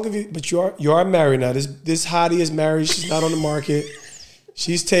how long have you? But you are married now. This hottie is married. She's not on the market.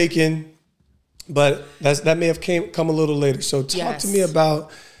 She's taken, but that may have come a little later. So talk to me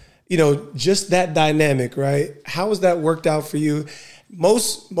about, just that dynamic, right? How has that worked out for you?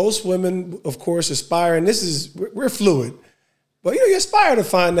 Most women, of course, aspire, and we're fluid, but you aspire to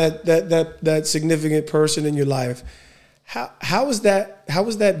find that significant person in your life. How was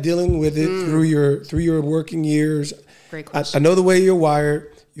that dealing with it through your working years? Great question. I know the way you're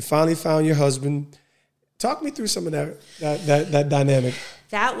wired. You finally found your husband. Talk me through some of that dynamic.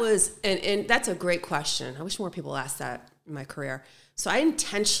 That was, and that's a great question. I wish more people asked that in my career. So I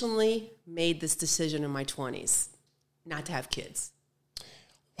intentionally made this decision in my 20s not to have kids.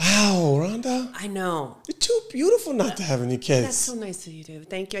 Wow, Rhonda. I know. You're too beautiful not to have any kids. That's so nice of you, David.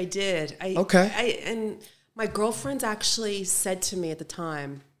 Thank you. I did. Okay. And my girlfriends actually said to me at the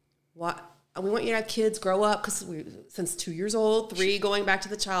time, "What? We want you to have kids, grow up," because since 2 years old, 3, going back to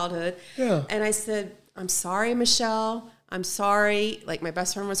the childhood. Yeah. And I said, "I'm sorry, Michelle. I'm sorry." Like, my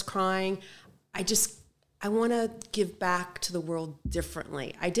best friend was crying. I want to give back to the world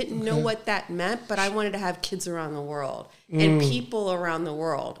differently. I didn't know what that meant, but I wanted to have kids around the world and people around the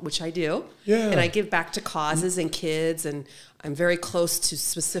world, which I do. Yeah. And I give back to causes and kids, and I'm very close to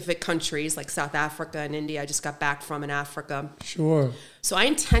specific countries like South Africa and India. I just got back from in Africa. Sure. So I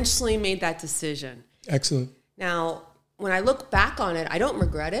intentionally made that decision. Excellent. Now, when I look back on it, I don't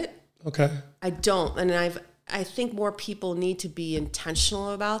regret it. Okay. I don't. And I think more people need to be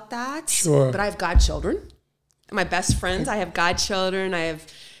intentional about that. Sure. But I have godchildren. My best friends, I have godchildren. I have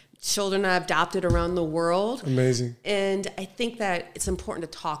children I adopted around the world. Amazing. And I think that it's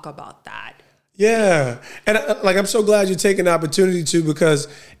important to talk about that. Yeah. And I'm so glad you're taking the opportunity to, because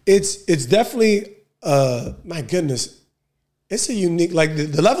it's definitely, my goodness, it's a unique, like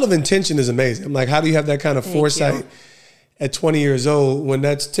the level of intention is amazing. I'm like, how do you have that kind of foresight at 20 years old when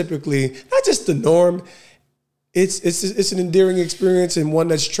that's typically not just the norm? It's an endearing experience and one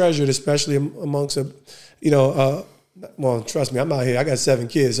that's treasured, especially amongst well, trust me, I'm out here. I got 7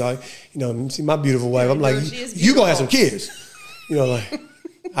 kids. So see my beautiful wife. I'm like, you gonna have some kids.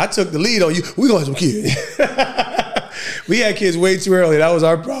 I took the lead on you. We gonna have some kids. We had kids way too early. That was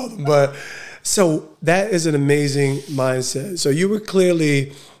our problem. But so that is an amazing mindset. So you were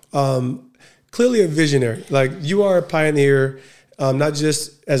clearly a visionary. Like, you are a pioneer. Not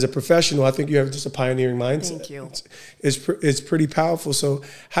just as a professional, I think you have just a pioneering mindset. Thank you. It's pretty powerful. So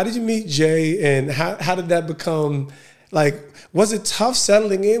how did you meet Jay, and how did that become, like, was it tough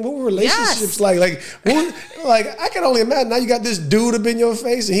settling in? What were relationships like? Like I can only imagine. Now you got this dude up in your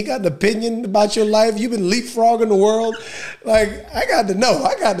face, and he got an opinion about your life. You've been leapfrogging the world. Like, I got to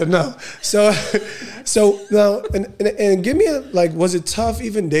know. So now, and give me was it tough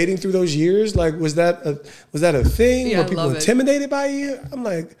even dating through those years? Like, was that a thing? Yeah, Were people intimidated by you? I'm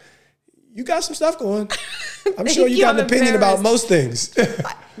like, you got some stuff going. I'm sure you got an opinion about most things.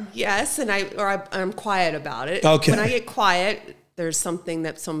 Yes, and I'm quiet about it. Okay. When I get quiet, there's something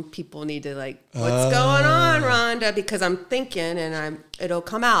that some people need to what's going on, Rhonda? Because I'm thinking, and it'll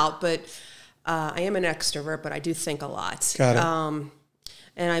come out. But I am an extrovert, but I do think a lot. Got it.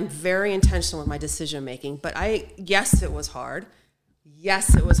 And I'm very intentional with my decision making. But yes, it was hard.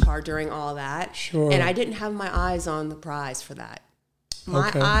 Yes, it was hard during all that. Sure. And I didn't have my eyes on the prize for that.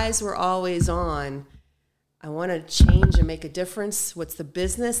 My eyes were always on, I want to change and make a difference. What's the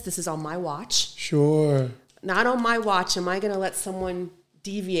business? This is on my watch. Sure. Not on my watch am I going to let someone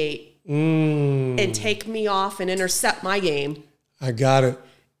deviate and take me off and intercept my game. I got it.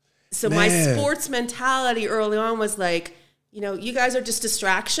 So my sports mentality early on was like, you guys are just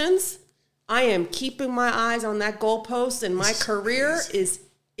distractions. I am keeping my eyes on that goalpost, and my career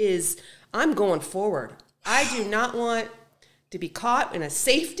is I'm going forward. I do not want to be caught in a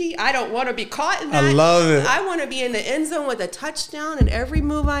safety. I don't want to be caught in that. I love it. I want to be in the end zone with a touchdown in every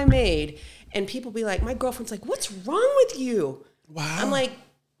move I made. And people be like, my girlfriend's like, what's wrong with you? Wow. I'm like,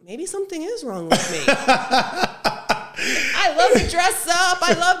 maybe something is wrong with me. I I love to dress up.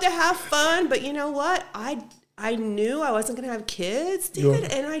 I love to have fun. But you know what? I knew I wasn't going to have kids,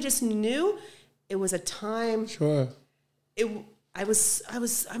 David, and I just knew it was a time. Sure. I move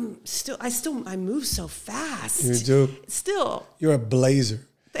so fast. You do. Still. You're a blazer.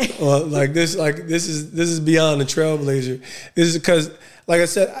 Well, this is beyond a trailblazer. This is because, like I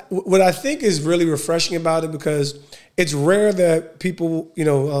said, what I think is really refreshing about it, because it's rare that people,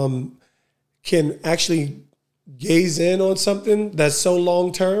 can actually gaze in on something that's so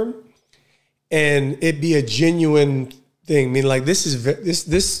long term and it be a genuine thing. I mean, like this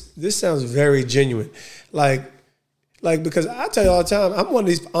sounds very genuine. Like because I tell you all the time, I'm one of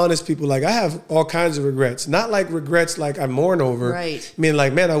these honest people. Like I have all kinds of regrets, not like regrets like I mourn over. Right. I mean,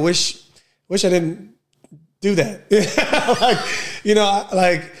 like, man, I wish I didn't do that.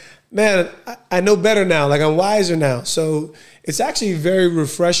 Man, I know better now. Like I'm wiser now. So it's actually very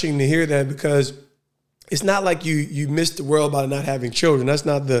refreshing to hear that, because it's not like you missed the world by not having children. That's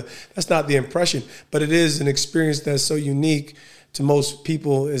not the impression. But it is an experience that's so unique to most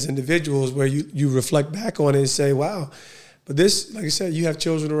people as individuals, where you reflect back on it and say, wow. But this, like I said, you have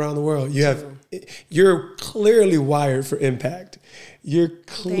children around the world. You're clearly wired for impact. You're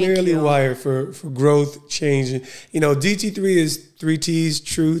clearly wired for growth, change. DT3 is 3 T's: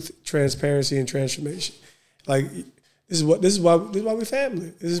 truth, transparency, and transformation. Like this is why we're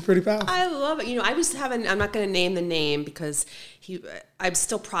family. This is pretty powerful. I love it. I'm not going to name the name because I'm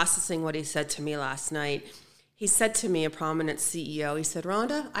still processing what he said to me last night. He said to me, a prominent CEO, he said,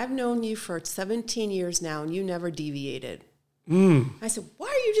 Rhonda, I've known you for 17 years now and you never deviated. I said, why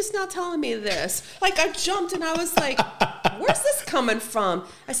are you just not telling me this? Like I jumped and I was like, where's this coming from?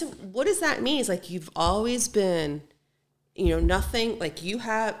 I said, what does that mean? He's like, you've always been, nothing, like you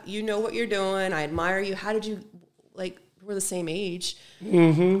know what you're doing. I admire you. How did you, we're the same age.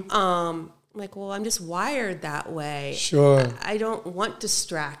 Mm-hmm. Like, well, I'm just wired that way. Sure. I don't want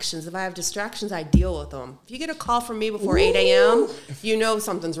distractions. If I have distractions, I deal with them. If you get a call from me before 8 a.m., you know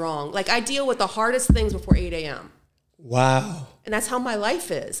something's wrong. Like I deal with the hardest things before 8 a.m. Wow. And that's how my life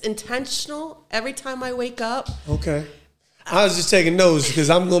is. Intentional every time I wake up. Okay. I was just taking notes because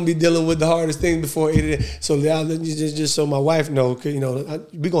I'm going to be dealing with the hardest things before 8 a.m. So just so my wife knows, we're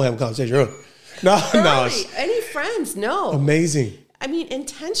going to have a conversation early. No. Any friends? No. Amazing. I mean,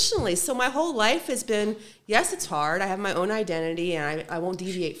 intentionally. So my whole life has been, yes, it's hard. I have my own identity and I won't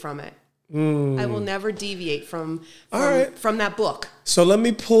deviate from it. I will never deviate from that book. So let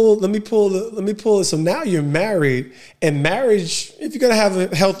me pull it. So now you're married, and marriage, if you're going to have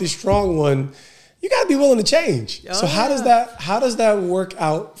a healthy, strong one, you got to be willing to change. So how does that work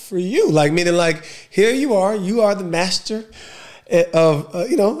out for you? Like, meaning like, here you are the master of,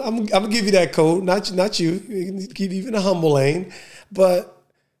 I'm going to give you that code, not you. You can keep even a humble lane. But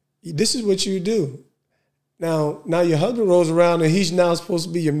this is what you do. Now your husband rolls around and he's now supposed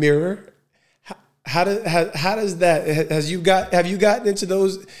to be your mirror. How does that? Have you gotten into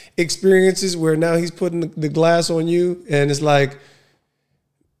those experiences where now he's putting the glass on you and it's like,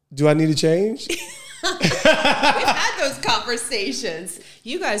 do I need to change? We've had those conversations.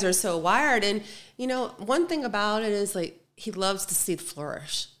 You guys are so wired, and one thing about it is like he loves to see it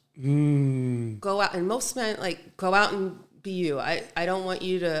flourish. Go out, and most men go out and be you. I don't want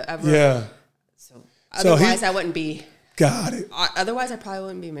you to ever. Yeah. So otherwise, I wouldn't be. Got it. Otherwise, I probably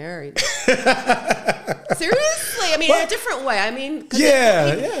wouldn't be married. Seriously, I mean, in a different way. I mean,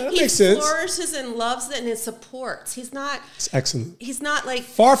 that makes sense. He flourishes and loves it, and it supports. He's not. It's excellent. He's not like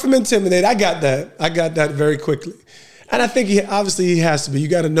far from intimidated. I got that very quickly. And I think he has to be. You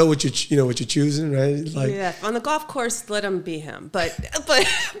got to know what you're choosing, right? Like on the golf course, let him be him. But and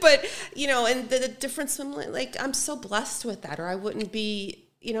the difference. I'm so blessed with that, or I wouldn't be.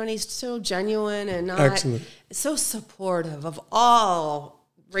 And he's so genuine and so supportive of all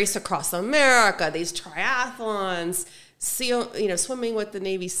race across America. These triathlons, swimming with the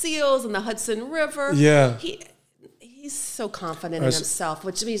Navy SEALs in the Hudson River. Yeah, he's so confident in himself,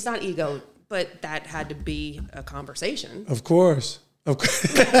 which means not ego. But that had to be a conversation. Of course.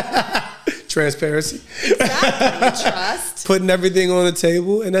 Transparency. Exactly. Trust. Putting everything on the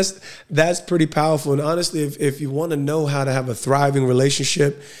table. And that's pretty powerful. And honestly, if you want to know how to have a thriving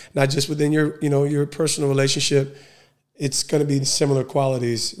relationship, not just within your personal relationship, it's going to be similar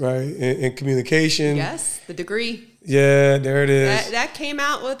qualities, right? In communication. Yes, the degree. Yeah, there it is. That came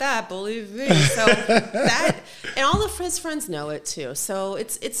out with that, believe me. So that, and all of his friends know it too. So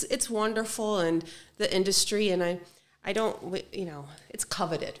it's wonderful, and the industry, and I don't, it's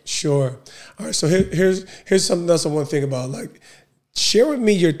coveted. Sure. All right. So here's something else I want to think about. Like, share with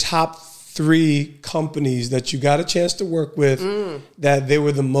me your top 3 companies that you got a chance to work with that they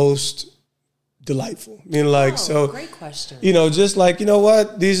were the most delightful? Like, so great question. Just like, you know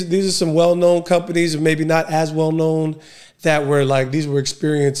what? These are some well-known companies, or maybe not as well-known, that were like, these were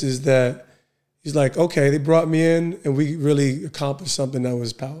experiences that he's like, okay, they brought me in and we really accomplished something that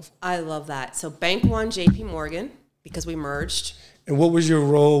was powerful. I love that. So Bank One, JP Morgan, because we merged. And what was your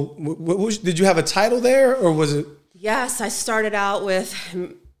role? Did you have a title there, or was it? Yes, I started out with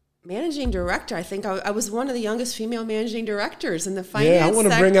managing director. I think I was one of the youngest female managing directors in the finance sector. Yeah, I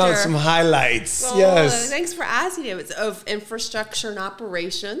want to bring out some highlights. Well, yes. Thanks for asking. It was of infrastructure and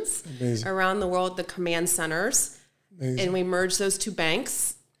operations around the world, the command centers. Amazing. And we merged those two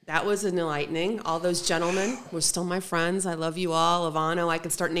banks. That was enlightening. All those gentlemen were still my friends. I love you all. Ivano, I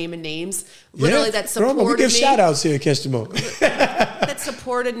can start naming names. Literally, that supported me. We give shout outs here, Catch the Moment. That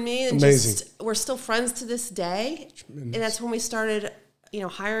supported me. And amazing. We're still friends to this day. Tremendous. And that's when we started,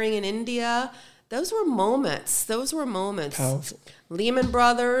 hiring in India. Those were moments. Powerful. Lehman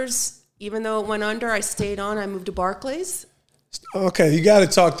Brothers, even though it went under, I stayed on. I moved to Barclays. Okay, you got to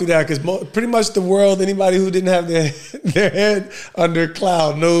talk through that, because pretty much the world, anybody who didn't have their head under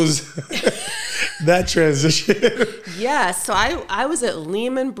cloud knows that transition. Yeah, so I was at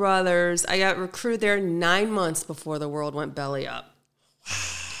Lehman Brothers. I got recruited there 9 months before the world went belly up.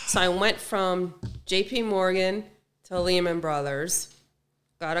 So I went from JP Morgan to Lehman Brothers.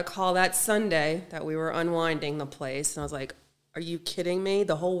 Got a call that Sunday that we were unwinding the place. And I was like, are you kidding me?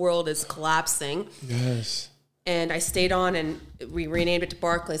 The whole world is collapsing. Yes. And I stayed on, and we renamed it to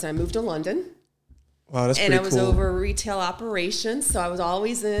Barclays. And I moved to London. Wow, that's pretty cool. cool. And I was over retail operations, so I was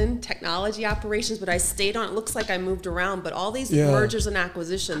always in technology operations, but I stayed on. It looks like I moved around, but all these mergers and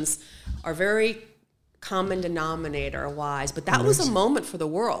acquisitions are very common denominator-wise. But that was a moment for the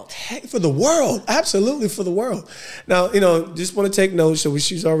world. Heck, for the world. Absolutely, for the world. Now, just want to take notes. So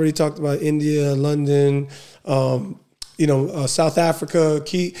she's already talked about India, London, South Africa,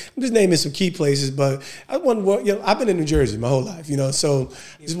 I'm just naming some key places, but I've been in New Jersey my whole life, so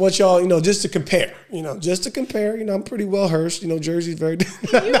just want y'all, just to compare, I'm pretty well versed, Jersey's very.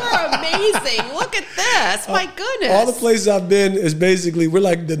 You are amazing. Look at this. My goodness. All the places I've been is basically, we're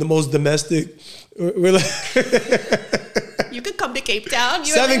like the most domestic. We're like. You could come to Cape Town.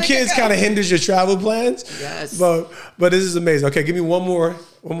 7 kids kind of hinders your travel plans. Yes. But this is amazing. Okay, give me one more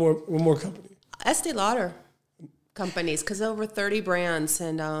company. Estee Lauder companies, because over 30 brands,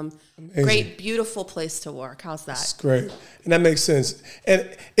 and great, beautiful place to work. How's that? It's great. And that makes sense. And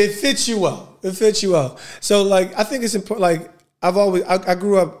it fits you well. So, like, I think it's important. Like, I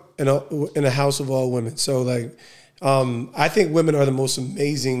grew up in a house of all women. So, like, I think women are the most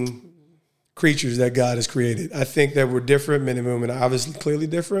amazing creatures that God has created. I think that we're different. Men and women are obviously clearly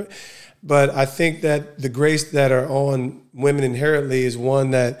different. But I think that the grace that are on women inherently is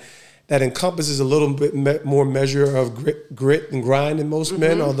one that encompasses a little bit more measure of grit and grind than most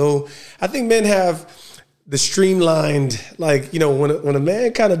men. Although I think men have the streamlined, like, when a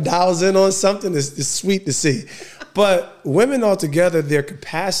man kind of dials in on something, it's sweet to see. But women altogether, their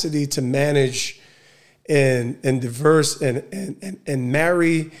capacity to manage and diverse and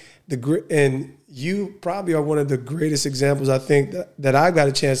marry the grit, and you probably are one of the greatest examples, I think, that I got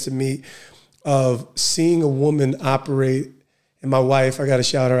a chance to meet of seeing a woman operate. And my wife, I got to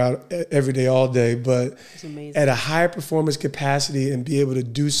shout her out every day, all day, but at a higher performance capacity and be able to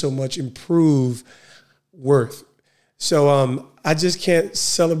do so much, improve worth. So I just can't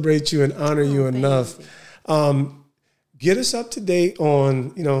celebrate you and honor you enough. Get us up to date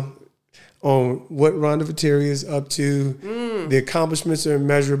on, on what Rhonda Vetere is up to. The accomplishments are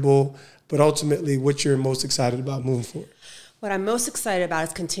immeasurable, but ultimately what you're most excited about moving forward. What I'm most excited about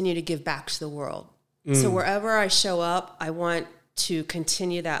is continue to give back to the world. So wherever I show up, I want to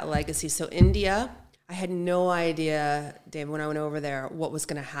continue that legacy. So India, I had no idea, Dave, when I went over there, what was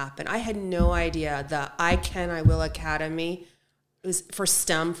going to happen. I had no idea the I Can, I Will Academy is for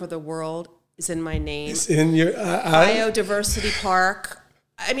STEM for the world is in my name. It's in your Biodiversity Park.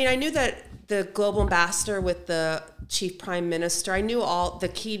 I mean, I knew that the global ambassador with the chief prime minister, I knew all the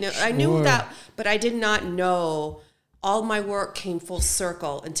keynote. I knew that, but I did not know all my work came full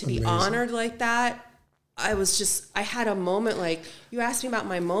circle. And to be honored like that, I had a moment, like, you asked me about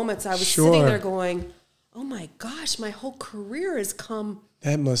my moments. I was sitting there going, oh my gosh, my whole career has come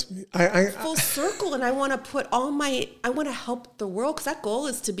that must be full circle. And I want to put I want to help the world, because that goal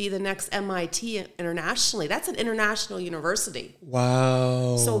is to be the next MIT internationally. That's an international university.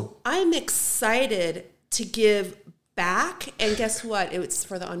 Wow. So I'm excited to give back. And guess what? It's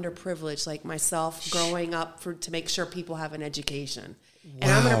for the underprivileged, like myself, growing up to make sure people have an education.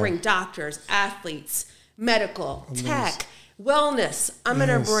 And I'm going to bring doctors, athletes, medical, tech, wellness. I'm going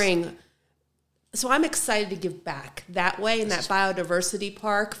to bring So I'm excited to give back that way in that biodiversity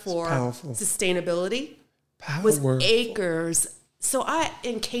park for sustainability. With acres. So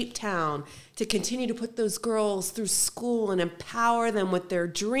in Cape Town, to continue to put those girls through school and empower them with their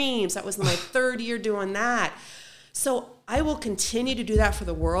dreams. That was my third year doing that. So I will continue to do that for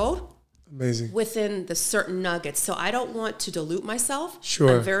the world. Amazing. Within the certain nuggets. So I don't want to dilute myself.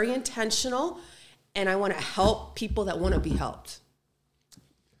 Sure. I'm very intentional, and I want to help people that want to be helped.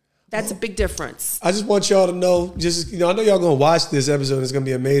 That's a big difference. I just want y'all to know, I know y'all gonna watch this episode. It's gonna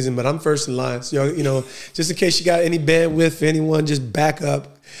be amazing, but I'm first in line. So y'all, just in case you got any bandwidth for anyone, just back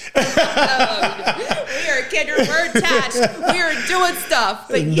up. We are kindred, we're attached. We are doing stuff.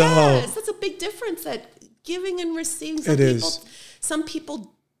 But yes, that's a big difference. That giving and receiving. Some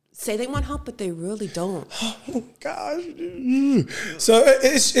people say they want help, but they really don't. Oh gosh! So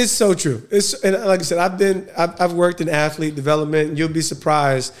it's so true. And like I said, I've worked in athlete development, and you'll be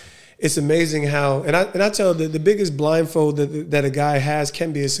surprised. It's amazing how, and I tell the biggest blindfold that a guy has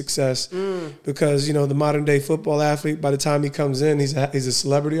can be a success, because the modern day football athlete, by the time he comes in, he's a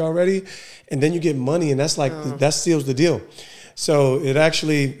celebrity already, and then you get money, and that's like that seals the deal. So it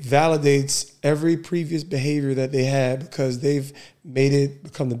actually validates every previous behavior that they had, because they've made it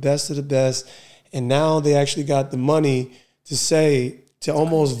become the best of the best, and now they actually got the money to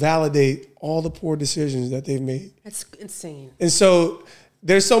almost validate all the poor decisions that they've made. That's insane. And so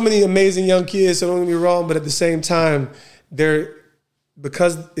there's so many amazing young kids, so don't get me wrong, but at the same time,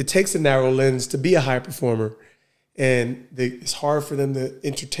 because it takes a narrow lens to be a high performer, and it's hard for them to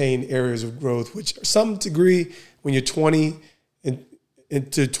entertain areas of growth, which some degree when you're 20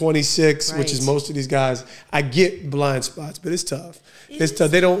 into 26, which is most of these guys, I get blind spots, but it's tough. It's tough.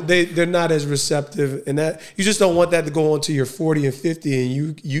 They're not as receptive, and that you just don't want that to go on to your 40 and 50,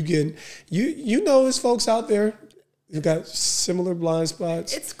 and there's folks out there who've got similar blind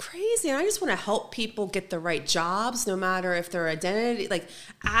spots. It's crazy. And I just want to help people get the right jobs, no matter if they're identity, like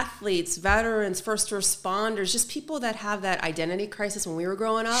athletes, veterans, first responders, just people that have that identity crisis when we were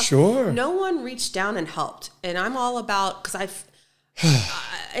growing up. Sure. No one reached down and helped. And I'm all about, because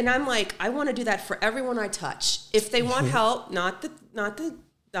and I'm like, I want to do that for everyone I touch. If they want help, not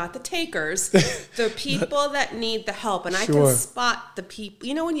the takers, the people that need the help. And I can spot the people,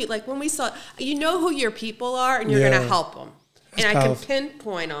 when we saw, who your people are, and you're going to help them. That's and powerful. I can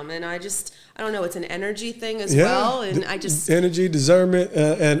pinpoint them. And I don't know, it's an energy thing as well. And energy, discernment,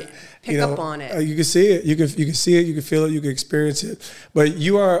 and pick up on it. You can see it. You can see it. You can feel it. You can experience it. But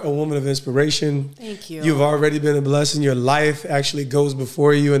you are a woman of inspiration. Thank you. You've already been a blessing. Your life actually goes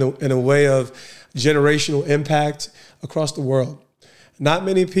before you in a way of generational impact across the world. Not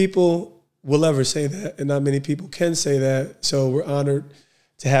many people will ever say that, and not many people can say that. So we're honored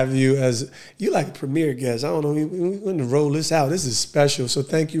to have you as a premier guest. I don't know, we're going to roll this out. This is special. So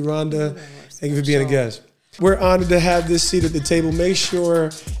thank you, Rhonda. Thank you for being a guest. We're honored to have this seat at the table. Make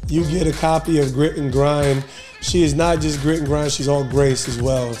sure you get a copy of Grit and Grind. She is not just grit and grind, she's all grace as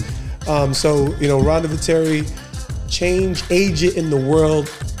well. Rhonda Vetere, change agent in the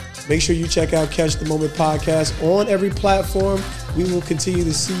world. Make sure you check out Catch the Moment podcast on every platform. We will continue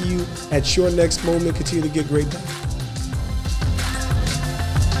to see you at your next moment. Continue to get great done.